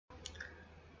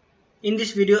In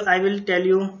this video, I will tell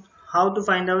you how to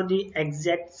find out the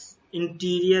exact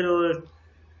interior or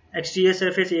exterior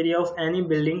surface area of any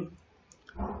building.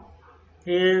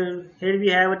 Here we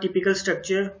have a typical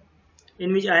structure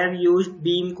in which I have used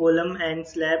beam, column and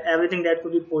slab, everything that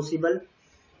could be possible.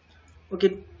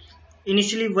 Okay,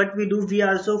 initially what we do, we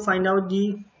also find out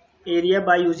the area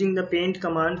by using the paint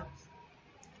command.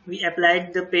 We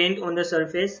applied the paint on the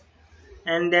surface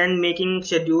and then making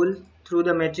schedule through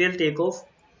the material takeoff.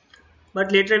 But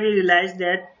later we realized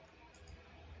that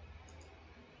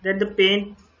the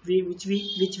paint which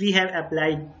we have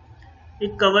applied,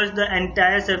 it covers the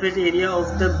entire surface area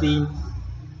of the beam.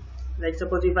 Like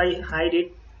suppose if I hide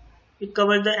it, it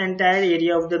covers the entire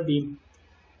area of the beam.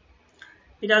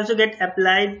 It also gets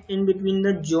applied in between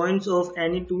the joints of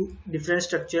any two different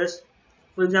structures.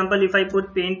 For example, if I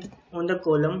put paint on the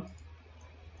column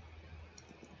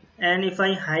and if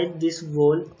I hide this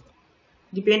wall,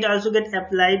 the paint also gets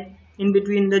applied in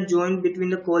between the joint between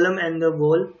the column and the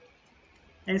wall.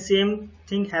 And same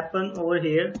thing happen over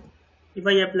here. If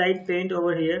I apply paint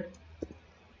over here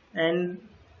and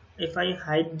if I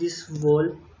hide this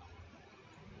wall,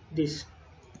 this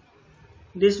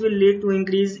will lead to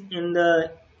increase in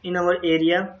our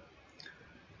area.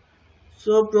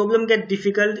 So problem get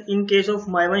difficult in case of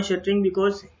Mivan shuttering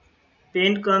because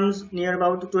paint comes near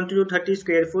about 20 to 30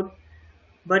 square foot,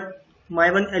 but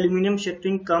Mivan aluminum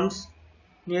shuttering comes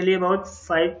nearly about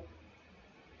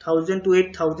 5,000 to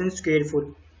 8,000 square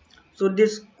foot. So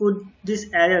this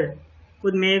error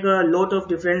could make a lot of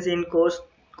difference in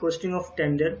costing of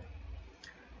tender.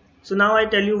 So now I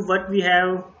tell you what we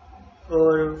have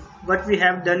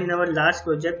done in our last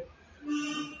project.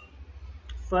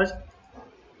 First,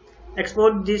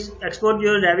 export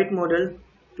your Revit model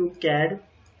to CAD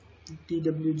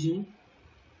TWG.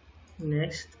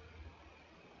 Next,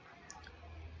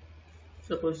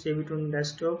 suppose save it on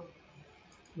desktop,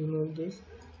 remove this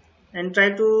and try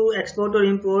to export or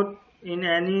import in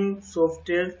any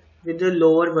software with the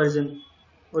lower version.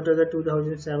 What are the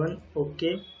 2007?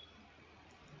 Okay.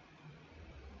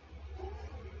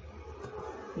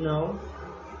 Now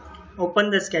open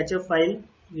the SketchUp file,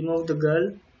 remove the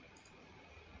girl,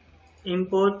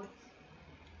 import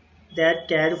that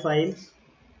CAD file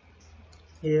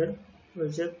here,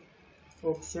 project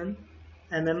option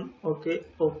okay,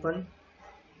 open.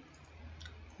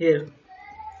 Here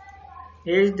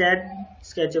is that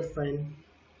SketchUp file.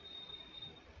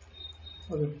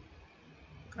 Okay,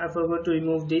 I forgot to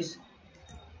remove this.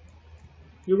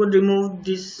 You could remove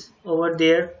this over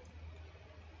there,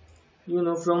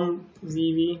 from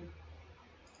VV,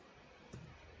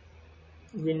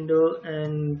 window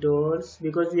and doors,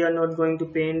 because we are not going to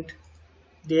paint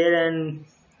there and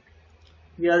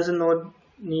we also not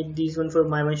need this one for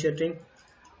Mivan shuttering.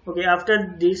 Okay,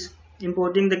 after this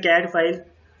importing the CAD file,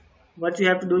 what you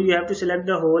have to do, you have to select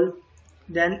the whole,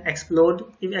 then explode.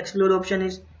 If explode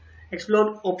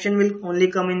option will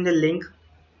only come in the link,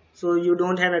 so you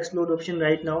don't have explode option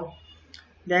right now.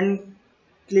 Then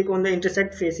click on the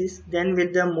intersect faces, then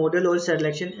with the model or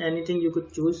selection, anything you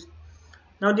could choose.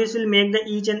 Now this will make the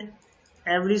each and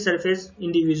every surface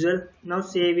individual. Now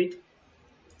save it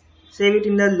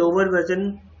in the lower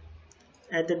version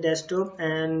at the desktop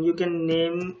and you can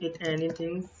name it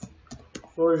anything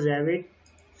for Revit.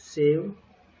 Save.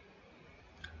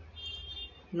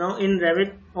 Now in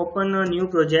Revit, open a new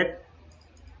project.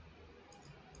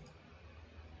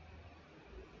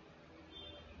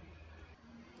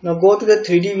 Now go to the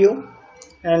 3D view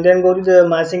and then go to the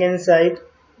masking inside,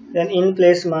 then in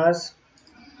place mask,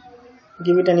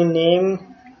 give it any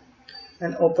name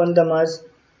and open the mask.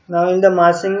 Now in the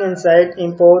masking inside,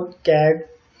 import CAD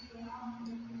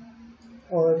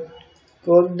or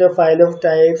go to the file of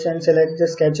types and select the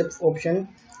SketchUp option,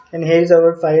 and here is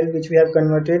our file which we have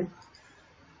converted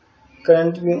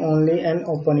current view only and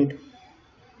open it.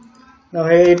 Now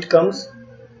here it comes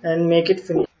and make it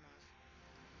finish.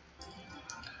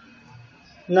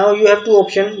 Now you have two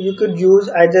options. You could use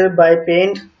either by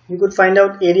paint, you could find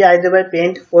out area either by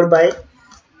paint or by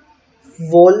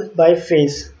wall by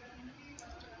face.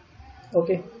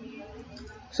 Okay,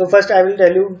 so first I will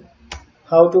tell you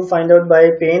how to find out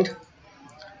by paint.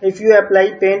 If you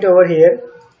apply paint over here,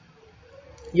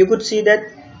 you could see that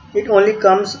it only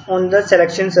comes on the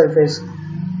selection surface.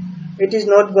 It is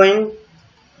not going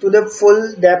to the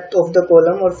full depth of the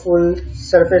column or full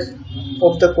surface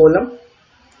of the column.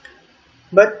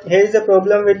 But here is the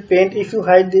problem with paint. If you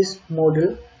hide this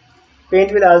model,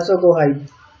 paint will also go hide.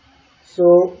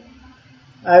 So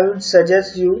I would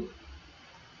suggest you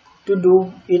to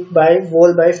do it by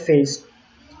wall by face.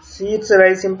 See, it's a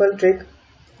very simple trick.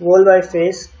 Wall by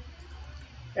face,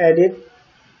 edit,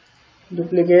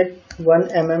 duplicate 1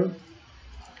 mm.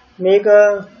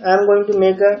 I'm going to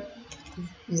make a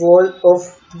wall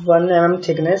of 1 mm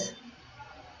thickness,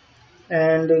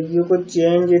 and you could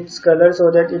change its color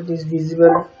so that it is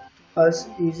visible us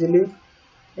easily.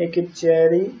 Make it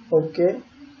cherry. Okay,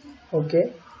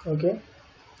 okay, okay.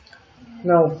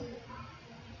 Now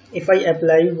if I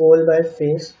apply wall by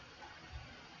face,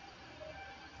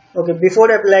 okay,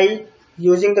 before apply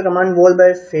using the command wall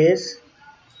by face,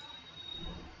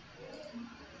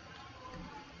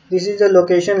 this is the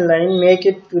location line, make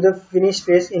it to the finished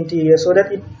face interior so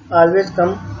that it always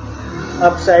come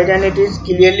upside and it is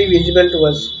clearly visible to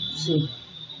us. See,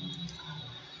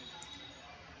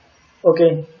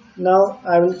 okay, now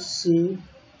I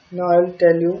will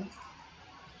tell you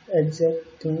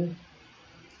exact thing.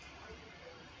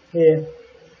 Here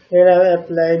I have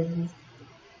applied.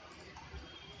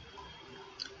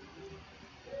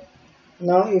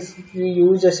 Now if you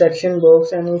use a section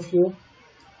box and if you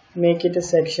make it a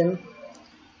section,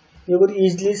 you could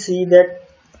easily see that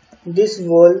this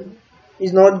wall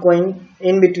is not going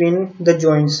in between the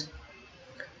joints.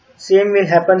 Same will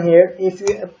happen here.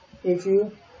 If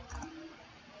you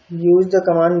use the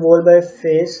command wall by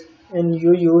face and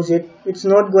you use it, it's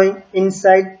not going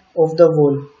inside of the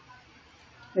wall.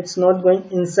 It's not going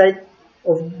inside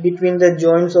of between the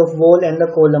joints of wall and the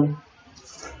column.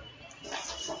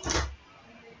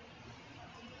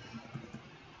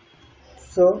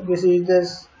 So this is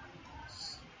this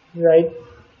right.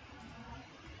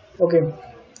 Okay,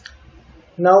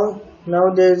 now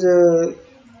there's a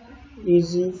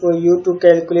easy for you to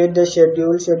calculate the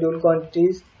schedule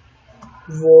quantities.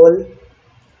 Wall.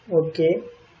 Okay,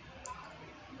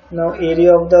 now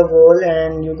area of the wall,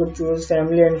 and you could choose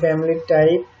family and family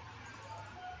type.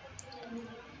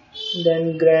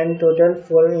 Then grand total.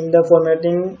 For in the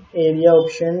formatting area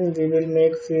option, we will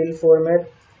make field format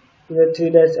with 3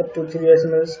 dash up to 3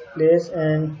 decimal place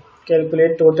and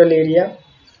calculate total area.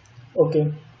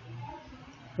 Okay,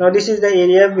 now this is the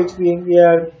area which we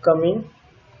are coming.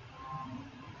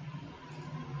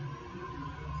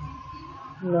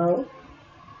 Now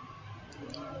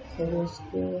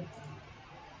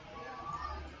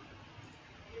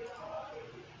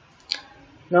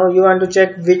you want to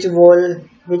check which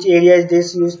area is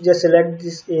this. You just select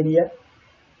this area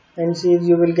and see if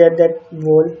you will get that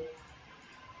wall.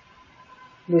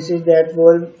 This is that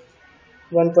wall.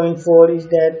 1.4 is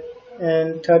that,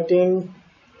 and 13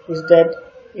 is that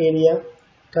area.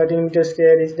 13 meter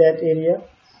square is that area.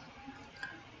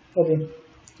 Okay,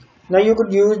 now you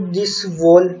could use this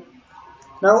wall.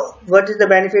 Now what is the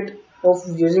benefit of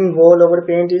using wall over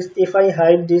paint is, if I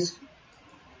hide this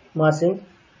masking,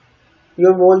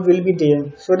 your wall will be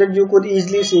there, so that you could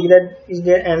easily see that is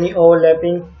there any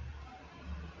overlapping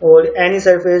or any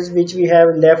surface which we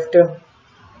have left.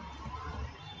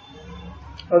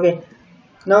 Okay,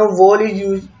 now wall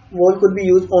could be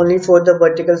used only for the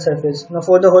vertical surface. Now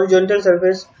for the horizontal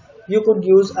surface, you could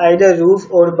use either roof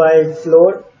or by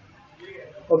floor.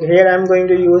 Okay, here I am going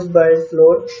to use by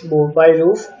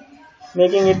roof,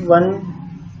 making it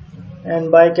 1, and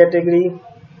by category,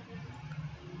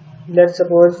 let's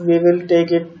suppose we will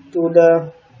take it to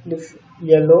the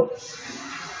yellow.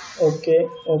 Okay,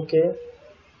 okay,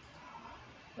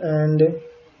 and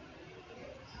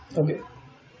okay.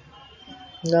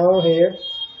 Now here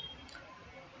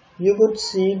you could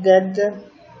see that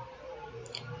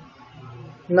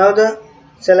now the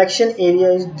selection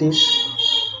area is this,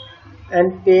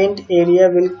 and paint area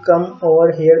will come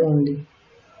over here only,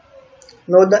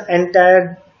 not the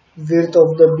entire width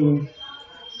of the beam.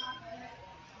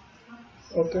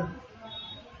 Okay,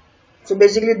 so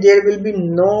basically there will be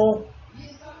no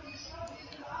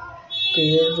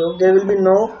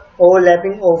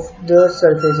overlapping of the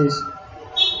surfaces.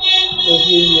 If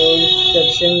you use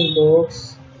section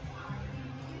box,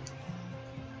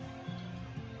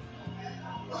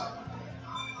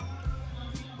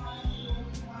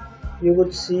 you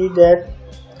would see that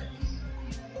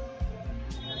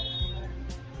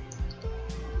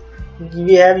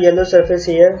we have yellow surface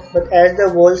here, but as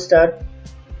the wall start,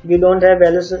 we don't have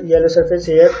yellow surface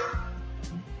here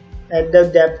at the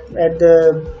depth, at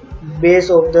the base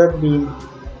of the beam.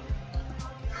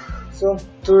 So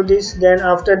through this, then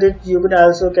after that you could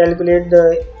also calculate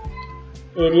the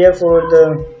area for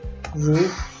the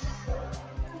roof.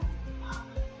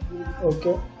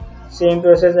 Okay, same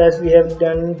process as we have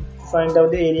done. Find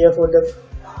out the area for the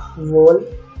wall.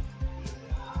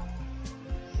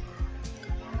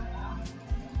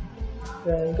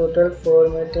 Then total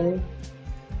formatting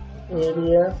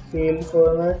area, field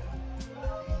format,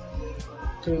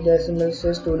 3 decimal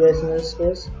space, 2 decimal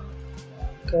space,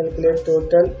 calculate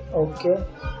total. Okay,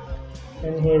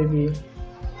 and here we.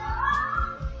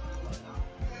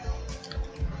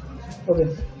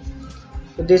 Okay,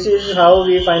 so this is how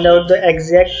we find out the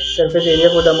exact surface area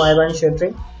for the Mivan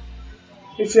shuttering.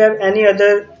 If you have any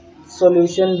other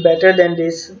solution better than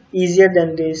this, easier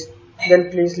than this, then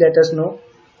please let us know.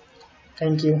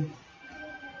 Thank you.